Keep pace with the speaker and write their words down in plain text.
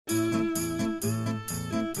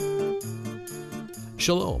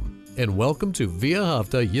Shalom, and welcome to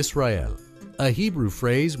V'ahavta Yisrael, a Hebrew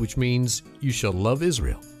phrase which means you shall love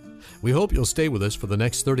Israel. We hope you'll stay with us for the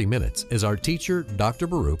next 30 minutes as our teacher, Dr.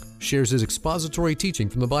 Baruch, shares his expository teaching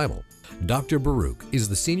from the Bible. Dr. Baruch is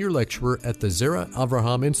the senior lecturer at the Zera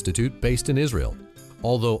Avraham Institute based in Israel.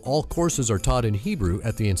 Although all courses are taught in Hebrew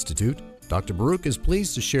at the Institute, Dr. Baruch is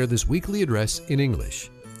pleased to share this weekly address in English.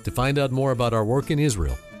 To find out more about our work in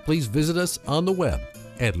Israel, please visit us on the web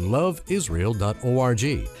at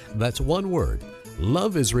loveisrael.org. That's one word,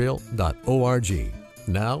 loveisrael.org.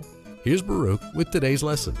 Now, here's Baruch with today's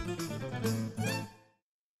lesson.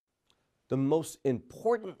 The most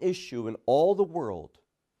important issue in all the world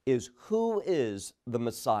is who is the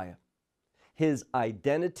Messiah, his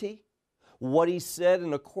identity, what he said,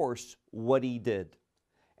 and of course, what he did.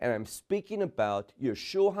 And I'm speaking about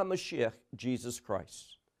Yeshua HaMashiach, Jesus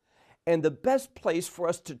Christ. And the best place for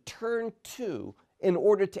us to turn to in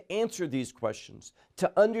order to answer these questions,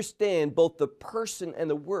 to understand both the person and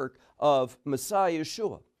the work of Messiah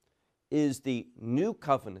Yeshua, is the New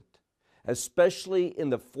Covenant, especially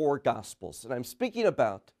in the four Gospels. And I'm speaking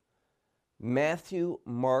about Matthew,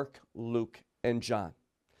 Mark, Luke, and John.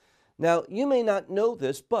 Now, you may not know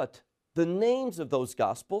this, but the names of those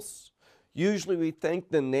Gospels, usually we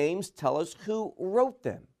think the names tell us who wrote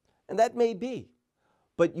them, and that may be.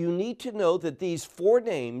 But you need to know that these four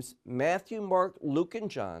names, Matthew, Mark, Luke,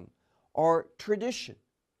 and John, are tradition,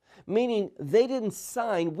 meaning they didn't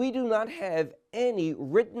sign. We do not have any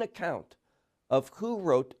written account of who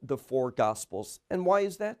wrote the four Gospels. And why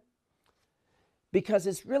is that? Because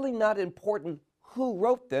it's really not important who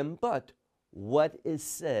wrote them, but what is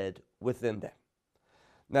said within them.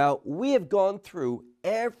 Now, we have gone through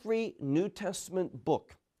every New Testament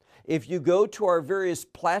book. If you go to our various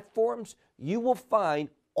platforms, you will find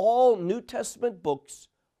all New Testament books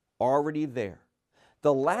already there.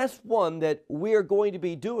 The last one that we are going to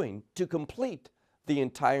be doing to complete the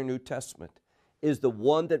entire New Testament is the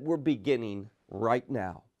one that we're beginning right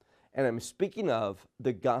now. And I'm speaking of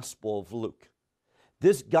the Gospel of Luke.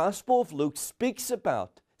 This Gospel of Luke speaks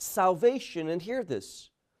about salvation, and hear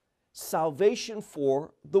this, salvation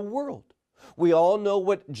for the world. We all know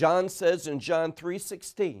what John says in John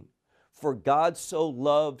 3:16, for God so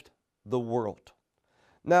loved the world.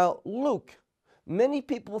 Now, Luke, many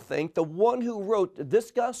people think the one who wrote this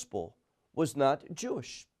gospel was not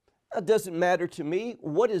Jewish. It doesn't matter to me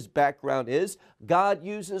what his background is. God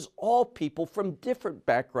uses all people from different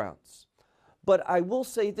backgrounds. But I will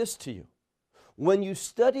say this to you. When you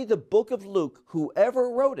study the book of Luke, whoever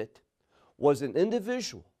wrote it was an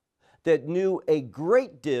individual that knew a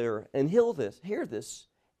great deal, and hear this,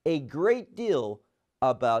 a great deal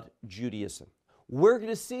about Judaism. We're going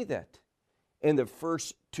to see that in the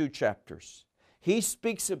first two chapters. He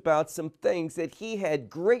speaks about some things that he had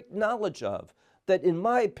great knowledge of that, in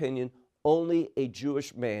my opinion, only a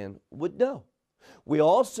Jewish man would know. We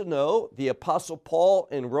also know the Apostle Paul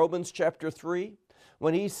in Romans chapter 3,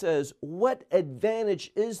 when he says, what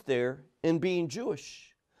advantage is there in being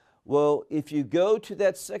Jewish? Well, if you go to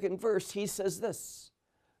that second verse, he says this,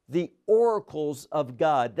 the oracles of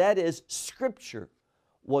God, that is Scripture,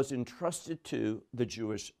 was entrusted to the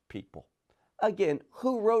Jewish people. Again,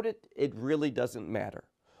 who wrote it? It really doesn't matter.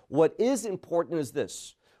 What is important is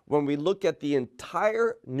this. When we look at the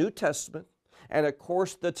entire New Testament, and of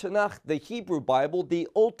course the Tanakh, the Hebrew Bible, the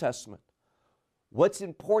Old Testament, what's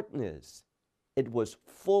important is it was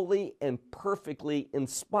fully and perfectly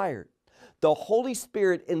inspired. The Holy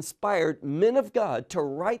Spirit inspired men of God to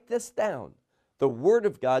write this down, the Word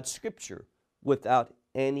of God, Scripture, without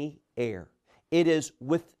any error. It is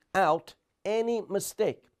without any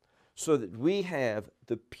mistake, so that we have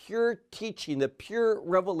the pure teaching, the pure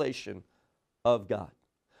revelation of God.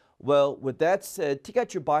 Well, with that said, take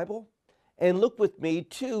out your Bible and look with me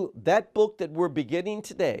to that book that we're beginning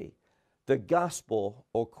today, the Gospel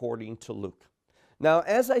according to Luke. Now,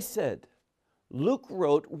 as I said, Luke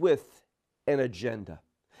wrote with an agenda.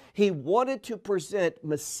 He wanted to present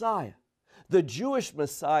Messiah, the Jewish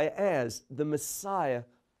Messiah, as the Messiah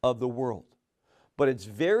of the world. But it's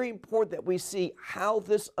very important that we see how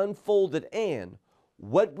this unfolded and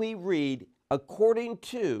what we read according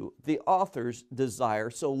to the author's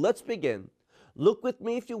desire. So let's begin. Look with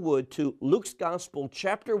me, if you would, to Luke's Gospel,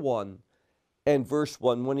 chapter 1 and verse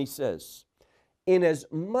 1, when he says,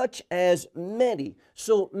 inasmuch as many,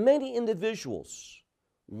 so many individuals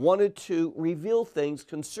wanted to reveal things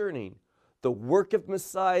concerning the work of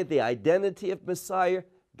Messiah, the identity of Messiah,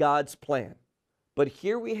 God's plan. But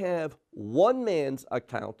here we have one man's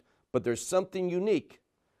account, but there's something unique.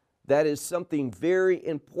 That is something very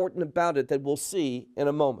important about it that we'll see in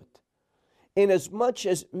a moment. Inasmuch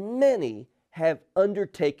as many have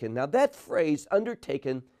undertaken. Now that phrase,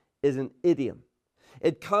 undertaken, is an idiom.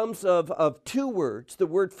 It comes of two words, the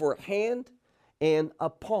word for hand and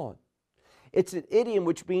upon. It's an idiom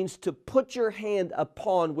which means to put your hand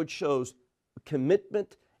upon, which shows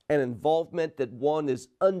commitment and involvement that one is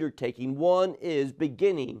undertaking. One is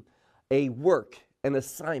beginning a work, an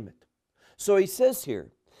assignment. So he says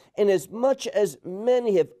here, inasmuch as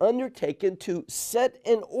many have undertaken to set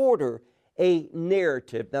in order a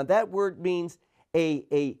narrative. Now that word means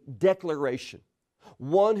a declaration,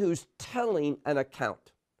 one who's telling an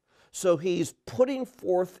account. So he's putting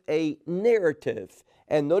forth a narrative.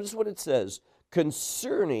 And notice what it says,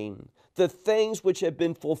 concerning the things which have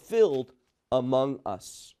been fulfilled among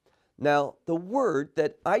us. Now, the word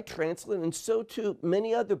that I translate, and so too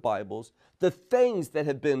many other Bibles, the things that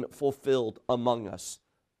have been fulfilled among us.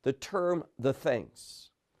 The term, the things.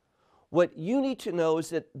 What you need to know is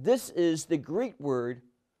that this is the Greek word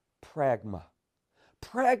pragma.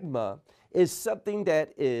 Pragma is something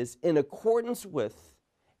that is in accordance with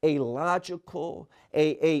a logical,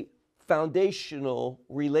 a foundational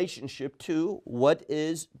relationship to what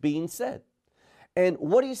is being said. And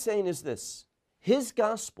what he's saying is this: his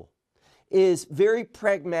gospel is very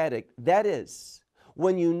pragmatic. That is,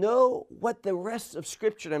 when you know what the rest of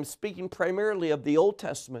Scripture, and I'm speaking primarily of the Old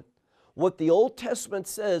Testament, what the Old Testament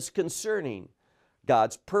says concerning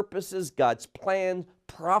God's purposes, God's plan,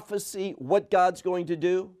 prophecy, what God's going to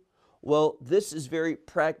do, well, this is very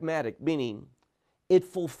pragmatic, meaning it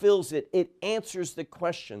fulfills it. It answers the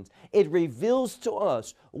questions. It reveals to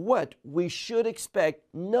us what we should expect,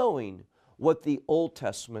 knowing what the Old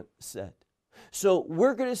Testament said. So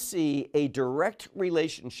we're going to see a direct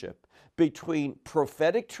relationship between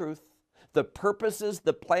prophetic truth, the purposes,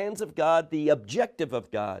 the plans of God, the objective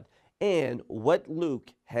of God, and what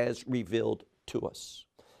Luke has revealed to us.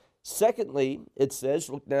 Secondly, it says,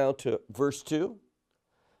 look now to verse 2,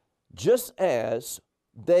 just as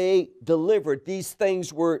they delivered, these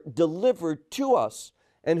things were delivered to us.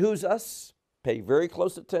 And who's us? Pay very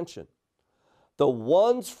close attention. The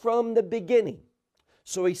ones from the beginning.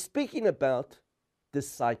 So he's speaking about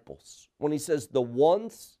disciples. When he says the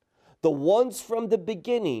ones from the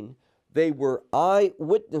beginning, they were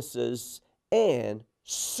eyewitnesses and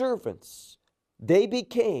servants. They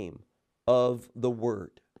became of the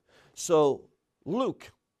word. So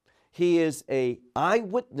Luke, he is an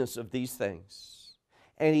eyewitness of these things,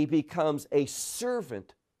 and he becomes a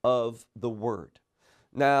servant of the word.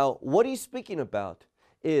 Now, what he's speaking about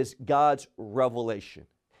is God's revelation.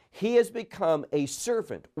 He has become a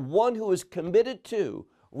servant, one who is committed to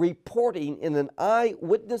reporting in an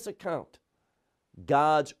eyewitness account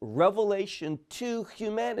God's revelation to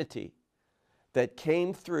humanity that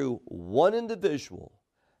came through one individual,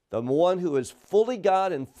 the one who is fully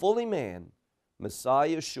God and fully man,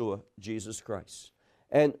 Messiah Yeshua, Jesus Christ.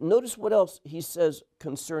 And notice what else he says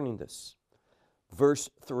concerning this. Verse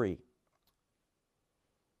 3.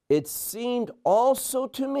 It seemed also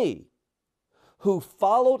to me, who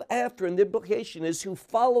followed after, and the implication is who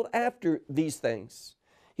followed after these things.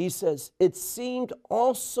 He says, it seemed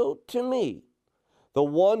also to me, the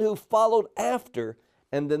one who followed after,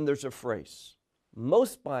 and then there's a phrase.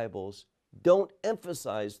 Most Bibles don't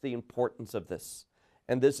emphasize the importance of this.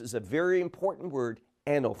 And this is a very important word,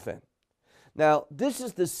 anophen. Now, this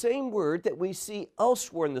is the same word that we see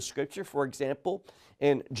elsewhere in the Scripture. For example,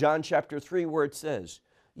 in John chapter 3, where it says,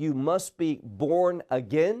 you must be born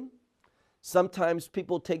again. Sometimes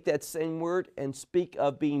people take that same word and speak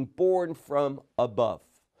of being born from above.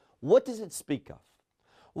 What does it speak of?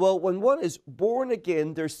 Well, when one is born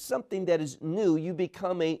again, there's something that is new. You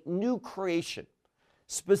become a new creation,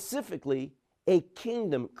 specifically a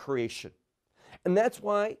kingdom creation. And that's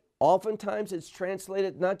why oftentimes it's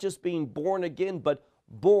translated not just being born again, but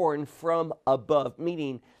born from above,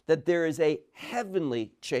 meaning that there is a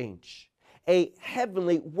heavenly change, a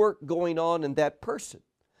heavenly work going on in that person.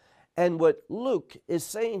 And what Luke is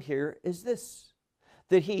saying here is this,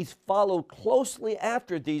 that he's followed closely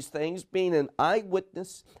after these things, being an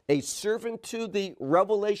eyewitness, a servant to the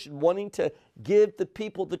revelation, wanting to give the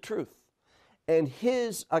people the truth. And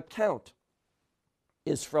his account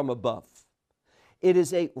is from above. It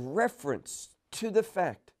is a reference to the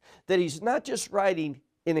fact that he's not just writing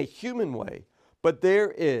in a human way, but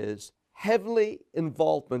there is heavenly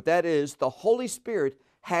involvement. That is, the Holy Spirit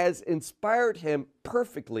has inspired him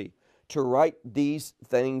perfectly to write these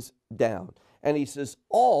things down. And he says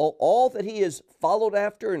all that he has followed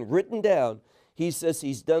after and written down, he says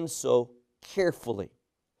he's done so carefully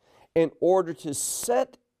in order to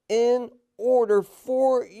set in order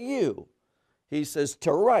for you. He says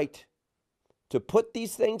to write, to put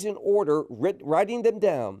these things in order, writing them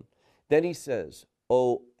down, Then he says,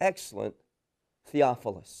 O excellent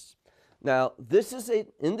Theophilus. Now, this is an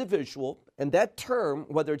individual, and that term,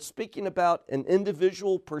 whether it's speaking about an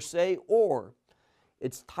individual per se or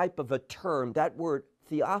it's type of a term, that word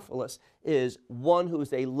Theophilus is one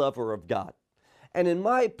who's a lover of God. And in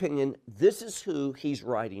my opinion, this is who he's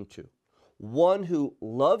writing to. One who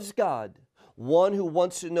loves God, one who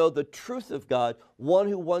wants to know the truth of God, one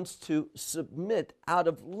who wants to submit out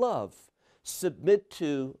of love, submit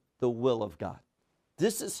to the will of God.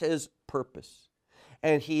 This is his purpose.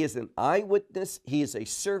 And he is an eyewitness, he is a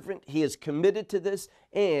servant, he is committed to this,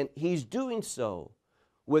 and he's doing so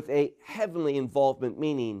with a heavenly involvement,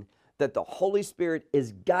 meaning that the Holy Spirit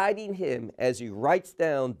is guiding him as he writes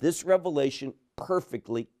down this revelation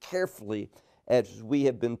perfectly, carefully, as we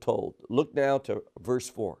have been told. Look now to verse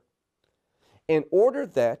 4. In order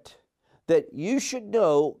that you should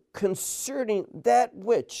know concerning that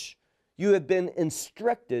which you have been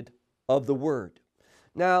instructed of the word.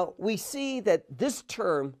 Now, we see that this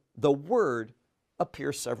term, the word,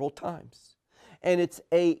 appears several times. And it's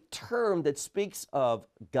a term that speaks of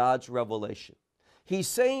God's revelation. He's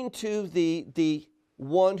saying to the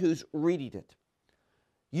one who's reading it,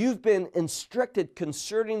 you've been instructed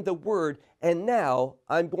concerning the word, and now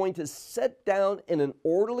I'm going to set down in an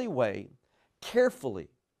orderly way, carefully,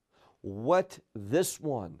 what this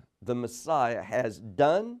one, the Messiah, has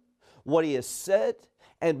done, what he has said,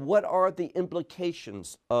 and what are the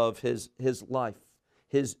implications of his life,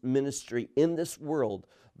 his ministry in this world,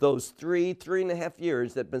 those three and a half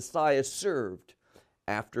years that Messiah served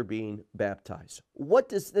after being baptized. What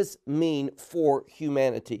does this mean for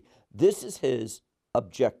humanity? This is his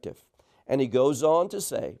objective. And he goes on to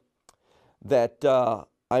say that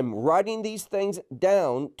I'm writing these things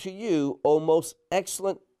down to you, O most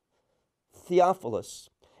excellent Theophilus,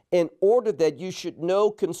 in order that you should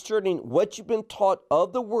know concerning what you've been taught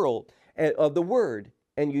of the world, of the word,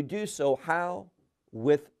 and you do so how?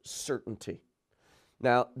 With certainty.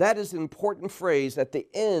 Now, that is an important phrase at the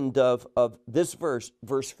end of this verse,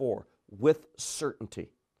 verse 4, with certainty.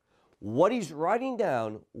 What he's writing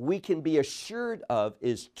down, we can be assured of,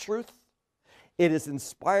 is truth. It is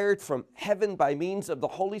inspired from heaven by means of the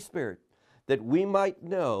Holy Spirit, that we might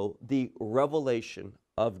know the revelation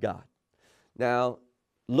of God. Now,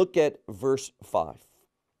 look at verse 5.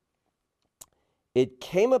 It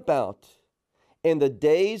came about in the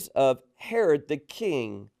days of Herod the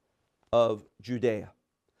king of Judea.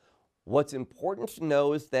 What's important to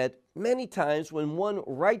know is that many times when one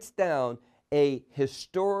writes down a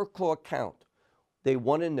historical account, they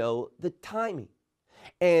want to know the timing.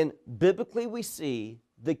 And biblically we see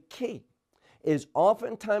the king is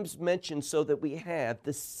oftentimes mentioned so that we have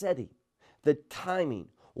the setting, the timing,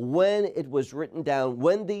 when it was written down,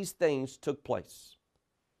 when these things took place.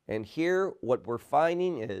 And here what we're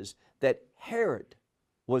finding is that Herod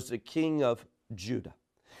was the king of Judah.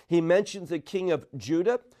 He mentions the king of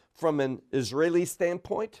Judah from an Israeli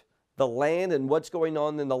standpoint. The land and what's going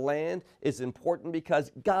on in the land is important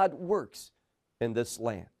because God works in this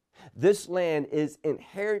land. This land is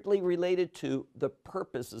inherently related to the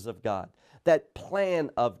purposes of God, that plan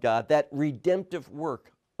of God, that redemptive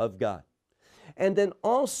work of God. And then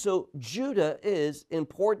also Judah is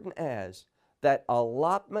important as that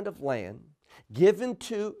allotment of land given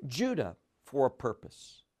to Judah for a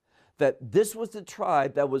purpose. That this was the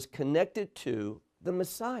tribe that was connected to the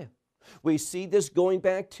Messiah. We see this going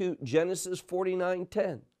back to Genesis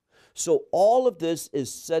 49:10. So all of this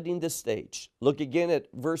is setting the stage. Look again at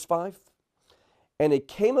verse 5. And it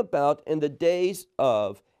came about in the days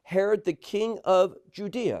of Herod the king of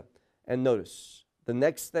Judea. And notice, the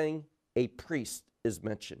next thing, a priest is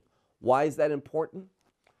mentioned. Why is that important?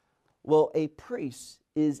 Well, a priest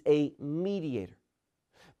is a mediator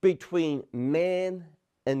between man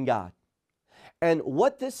and God. And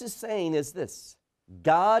what this is saying is this: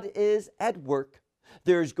 God is at work.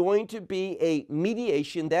 There's going to be a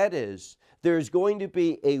mediation, that is, there's going to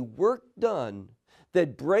be a work done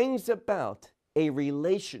that brings about a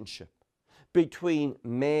relationship between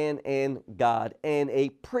man and God. And a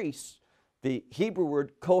priest, the Hebrew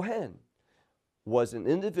word kohen, was an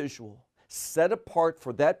individual set apart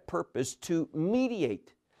for that purpose to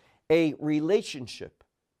mediate a relationship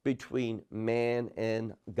between man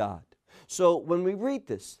and God. So when we read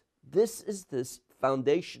this, this is this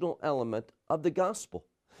foundational element of the gospel.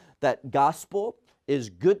 That gospel is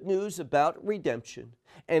good news about redemption,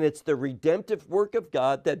 and it's the redemptive work of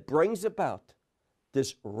God that brings about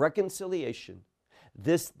this reconciliation,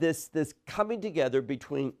 this coming together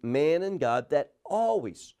between man and God that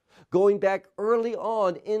always, going back early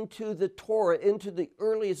on into the Torah, into the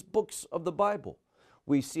earliest books of the Bible,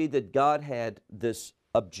 we see that God had this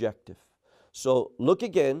objective. So look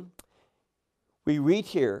again. We read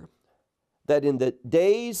here that in the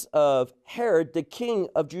days of Herod, the king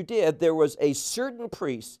of Judea, there was a certain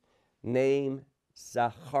priest named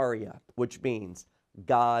Zachariah, which means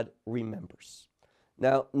God remembers.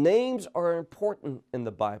 Now, names are important in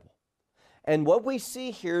the Bible. And what we see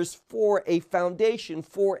here is for a foundation,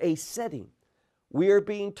 for a setting. We are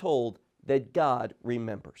being told that God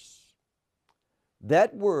remembers.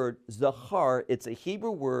 That word, Zachar, it's a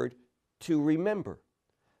Hebrew word to remember.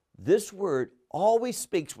 This word always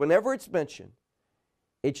speaks, whenever it's mentioned,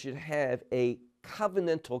 it should have a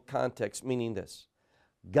covenantal context, meaning this: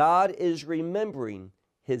 God is remembering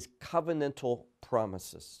His covenantal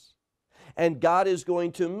promises. And God is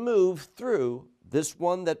going to move through this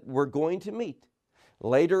one that we're going to meet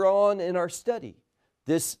later on in our study,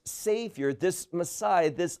 this Savior, this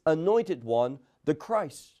Messiah, this anointed one, the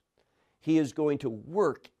Christ. He is going to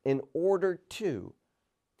work in order to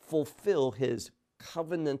fulfill His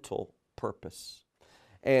covenantal purpose.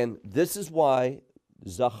 And this is why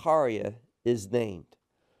Zachariah is named.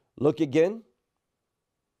 Look again.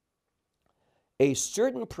 A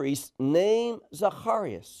certain priest named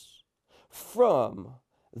Zacharias from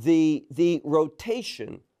the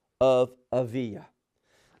rotation of Aviah.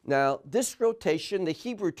 Now, this rotation, the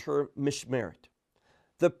Hebrew term mishmeret.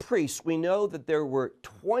 The priests, we know that there were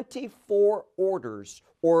 24 orders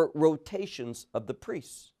or rotations of the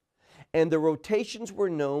priests. And the rotations were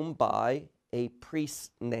known by a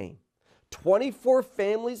priest's name. 24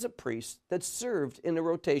 families of priests that served in a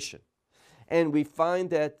rotation. And we find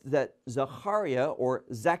that Zachariah, or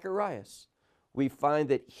Zacharias, we find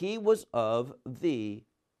that he was of the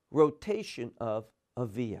rotation of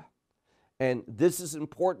Aviah. And this is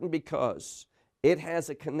important because it has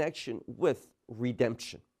a connection with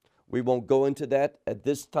redemption. We won't go into that at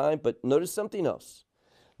this time, but notice something else.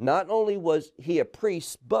 Not only was he a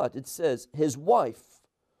priest, but it says his wife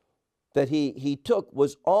that he took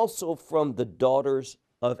was also from the daughters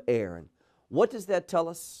of Aaron. What does that tell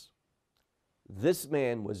us? This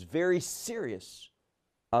man was very serious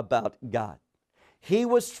about God. He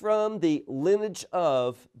was from the lineage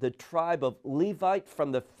of the tribe of Levite,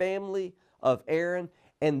 from the family of Aaron,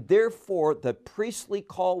 and therefore the priestly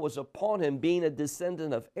call was upon him, being a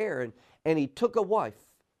descendant of Aaron, and he took a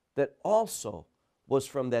wife that also was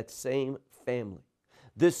from that same family.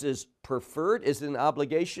 This is preferred. Is it an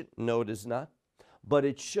obligation? No, it is not. But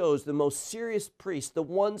it shows the most serious priests, the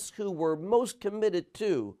ones who were most committed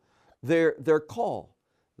to their call,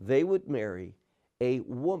 they would marry a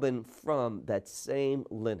woman from that same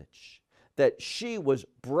lineage, that she was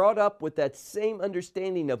brought up with that same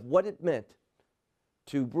understanding of what it meant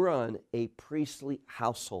to run a priestly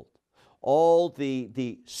household. All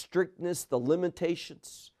the strictness, the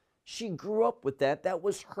limitations, she grew up with that. That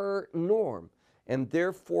was her norm. And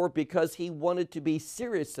therefore, because he wanted to be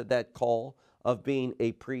serious to that call of being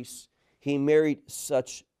a priest, he married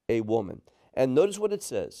such a woman. And notice what it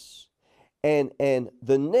says. And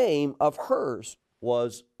the name of hers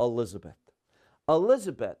was Elizabeth.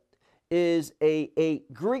 Elizabeth is a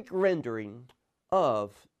Greek rendering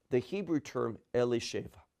of the Hebrew term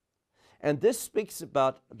Elisheva. And this speaks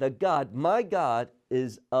about the God. My God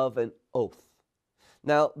is of an oath.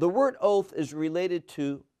 Now, the word oath is related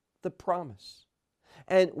to the promise.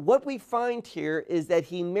 And what we find here is that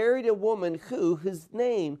he married a woman who, his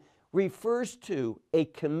name refers to a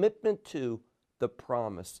commitment to the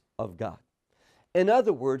promise of God. In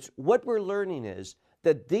other words, what we're learning is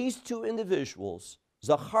that these two individuals,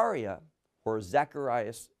 Zachariah, or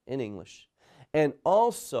Zacharias in English, and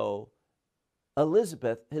also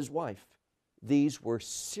Elizabeth, his wife, these were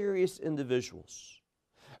serious individuals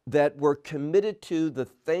that were committed to the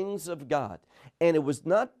things of God. And it was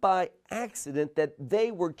not by accident that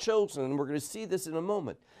they were chosen, and we're going to see this in a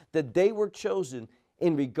moment, that they were chosen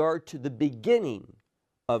in regard to the beginning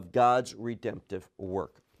of God's redemptive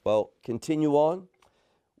work. Well, continue on.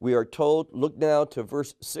 We are told, look now to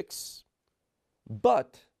verse 6.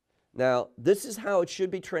 But, now this is how it should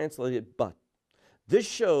be translated, but. This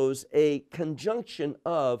shows a conjunction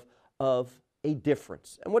of a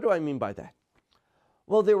difference. And what do I mean by that?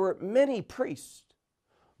 Well, there were many priests,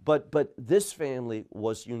 but this family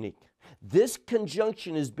was unique. This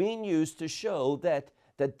conjunction is being used to show that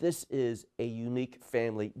this is a unique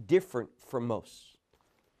family, different from most.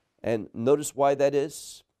 And notice why that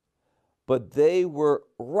is. But they were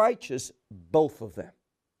righteous, both of them.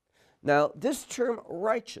 Now, this term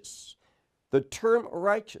righteous, the term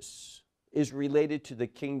righteous is related to the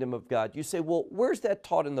kingdom of God. You say, well, where's that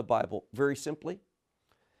taught in the Bible? Very simply,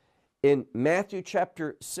 in Matthew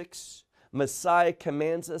chapter 6, Messiah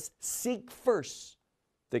commands us, seek first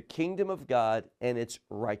the kingdom of God and its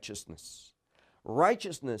righteousness.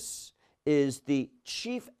 Righteousness is the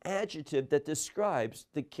chief adjective that describes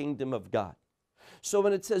the kingdom of God. So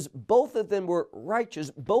when it says both of them were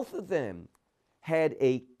righteous, both of them had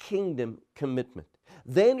a kingdom commitment.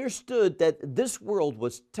 They understood that this world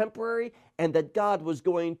was temporary and that God was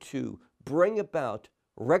going to bring about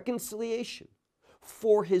reconciliation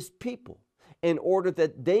for his people in order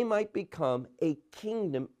that they might become a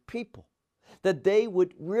kingdom people. That they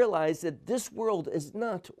would realize that this world is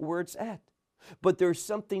not where it's at, but there's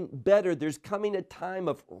something better. There's coming a time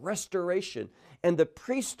of restoration. And the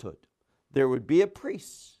priesthood, there would be a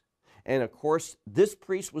priest. And of course, this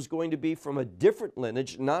priest was going to be from a different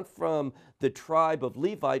lineage, not from the tribe of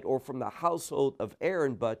Levite or from the household of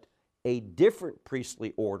Aaron, but a different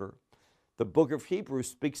priestly order. The book of Hebrews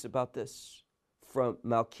speaks about this from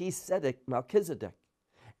Melchizedek,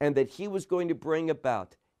 and that he was going to bring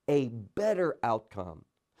about a better outcome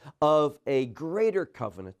of a greater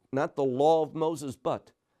covenant, not the law of Moses,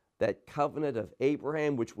 but that covenant of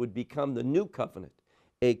Abraham, which would become the new covenant,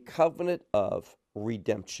 a covenant of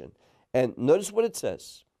redemption. And notice what it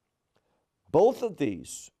says. Both of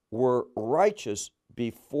these were righteous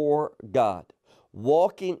before God,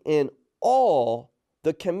 walking in all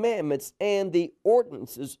the commandments and the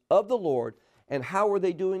ordinances of the Lord. And how were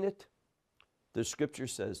they doing it? The scripture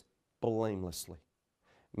says blamelessly.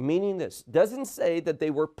 Meaning this, doesn't say that they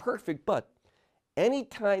were perfect, but any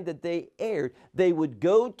time that they erred, they would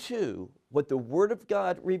go to what the Word of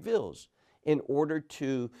God reveals in order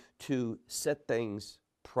to set things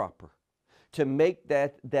proper, to make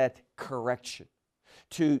that correction,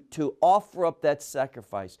 to offer up that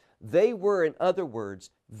sacrifice. They were, in other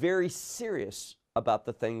words, very serious about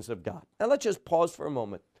the things of God. Now let's just pause for a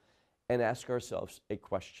moment and ask ourselves a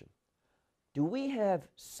question. Do we have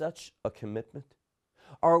such a commitment?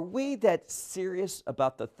 Are we that serious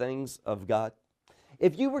about the things of God?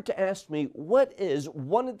 If you were to ask me, what is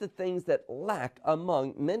one of the things that lack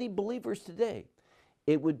among many believers today?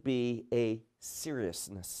 It would be a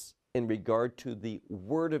seriousness in regard to the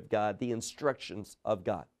Word of God, the instructions of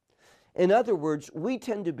God. In other words, we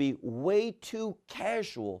tend to be way too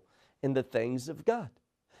casual in the things of God.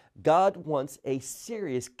 God wants a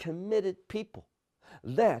serious, committed people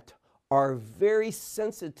that are very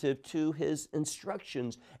sensitive to his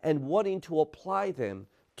instructions and wanting to apply them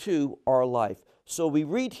to our life. So we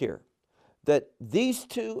read here that these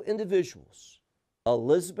two individuals,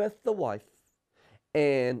 Elizabeth the wife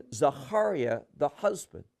and Zachariah the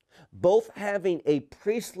husband, both having a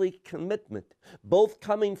priestly commitment, both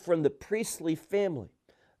coming from the priestly family,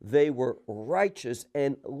 they were righteous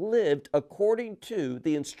and lived according to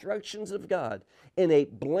the instructions of God in a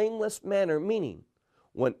blameless manner, meaning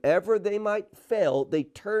whenever they might fail, they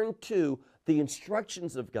turn to the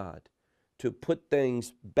instructions of God to put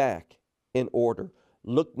things back in order.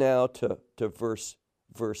 Look now to verse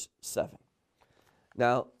 7.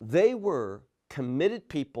 Now, they were committed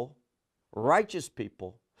people, righteous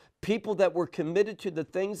people, people that were committed to the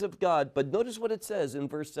things of God. But notice what it says in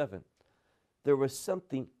verse 7. There was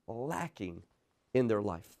something lacking in their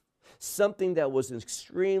life, something that was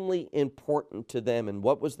extremely important to them. And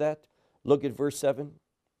what was that? Look at verse 7.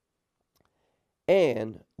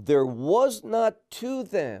 And there was not to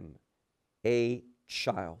them a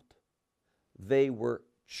child. They were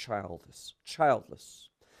childless.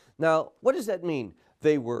 Now, what does that mean?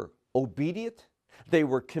 They were obedient, they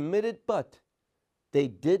were committed, but they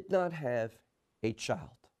did not have a child.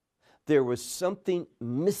 There was something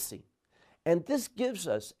missing. And this gives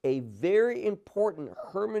us a very important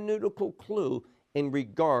hermeneutical clue in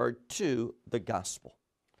regard to the gospel.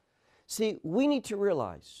 See, we need to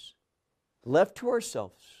realize, left to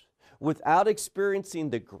ourselves, without experiencing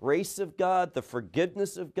the grace of God, the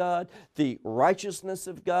forgiveness of God, the righteousness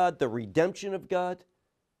of God, the redemption of God,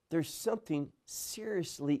 there's something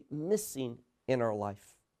seriously missing in our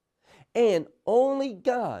life. And only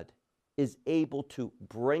God is able to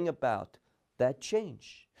bring about that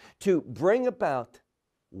change, to bring about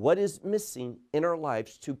what is missing in our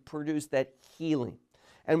lives to produce that healing.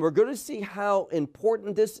 And we're going to see how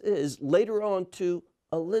important this is later on to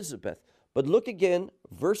Elizabeth. But look again,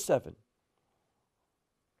 verse 7.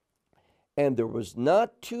 And there was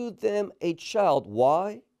not to them a child.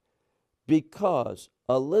 Why? Because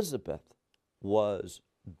Elizabeth was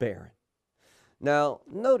barren. Now,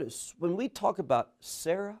 notice when we talk about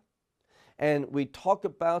Sarah and we talk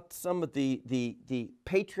about some of the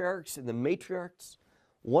patriarchs and the matriarchs,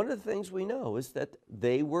 one of the things we know is that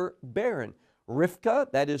they were barren.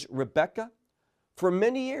 Rivkah, that is Rebekah, for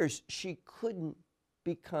many years she couldn't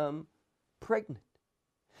become pregnant.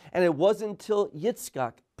 And it wasn't until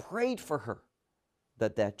Yitzchak prayed for her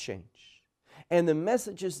that changed. And the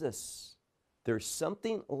message is this: there's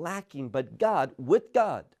something lacking, but with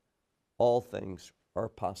God, all things are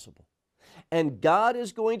possible. And God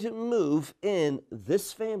is going to move in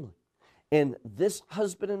this family, in this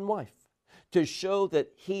husband and wife, to show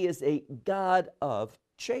that He is a God of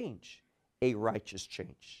change, a righteous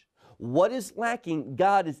change. What is lacking,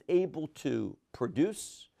 God is able to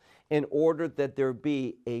produce in order that there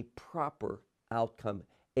be a proper outcome,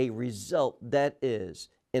 a result that is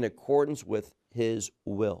in accordance with His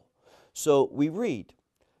will. So we read,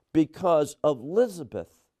 because of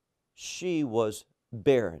Elizabeth, she was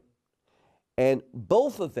barren. And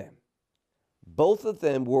both of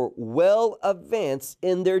them were well advanced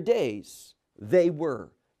in their days. They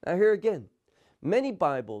were. Now here again, many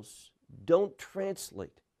Bibles don't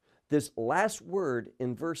translate this last word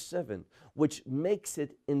in verse 7, which makes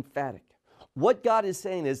it emphatic. What God is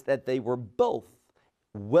saying is that they were both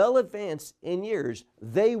well advanced in years.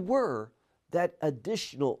 They were, that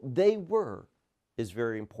additional they were is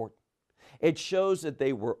very important. It shows that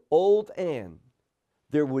they were old, and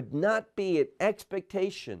there would not be an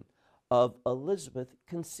expectation of Elizabeth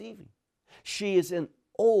conceiving. She is an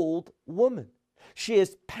old woman. She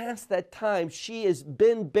is past that time. She has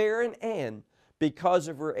been barren, and because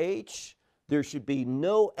of her age, there should be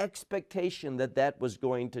no expectation that that was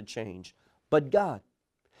going to change. But God,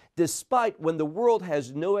 despite when the world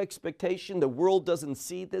has no expectation, the world doesn't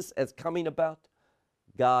see this as coming about,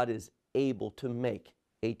 God is able to make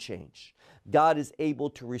a change. God is able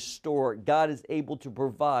to restore. God is able to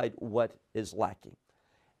provide what is lacking.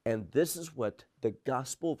 And this is what the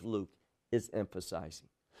Gospel of Luke is emphasizing.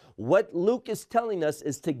 What Luke is telling us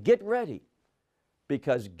is to get ready,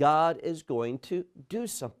 because God is going to do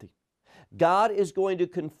something. God is going to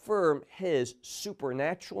confirm His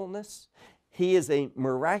supernaturalness. He is a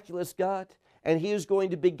miraculous God, and He is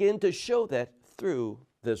going to begin to show that through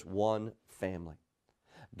this one family.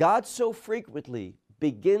 God so frequently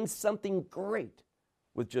begins something great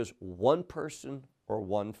with just one person or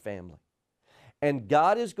one family. And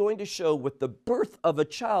God is going to show with the birth of a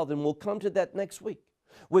child, and we'll come to that next week,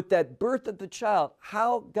 with that birth of the child,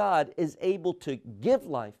 how God is able to give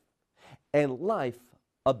life, and life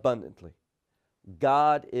abundantly.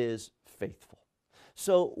 God is faithful.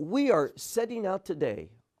 So we are setting out today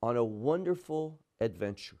on a wonderful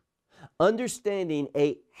adventure, understanding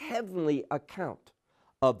a heavenly account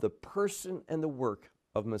of the person and the work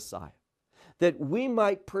of Messiah, that we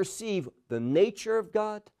might perceive the nature of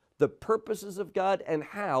God, the purposes of God, and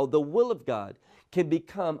how the will of God can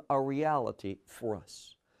become a reality for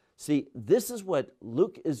us. See, this is what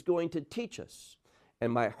Luke is going to teach us.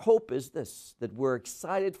 And my hope is this, that we're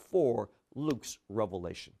excited for Luke's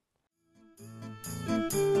revelation.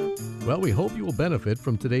 Well, we hope you will benefit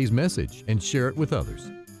from today's message and share it with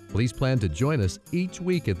others. Please plan to join us each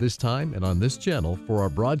week at this time and on this channel for our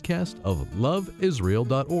broadcast of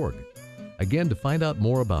loveisrael.org. Again, to find out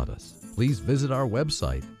more about us, please visit our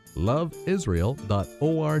website,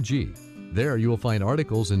 loveisrael.org. There you will find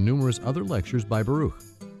articles and numerous other lectures by Baruch.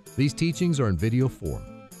 These teachings are in video form.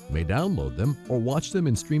 You may download them or watch them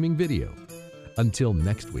in streaming video. Until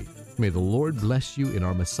next week, may the Lord bless you in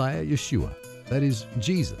our Messiah Yeshua, that is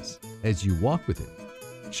Jesus, as you walk with Him.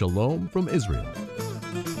 Shalom from Israel.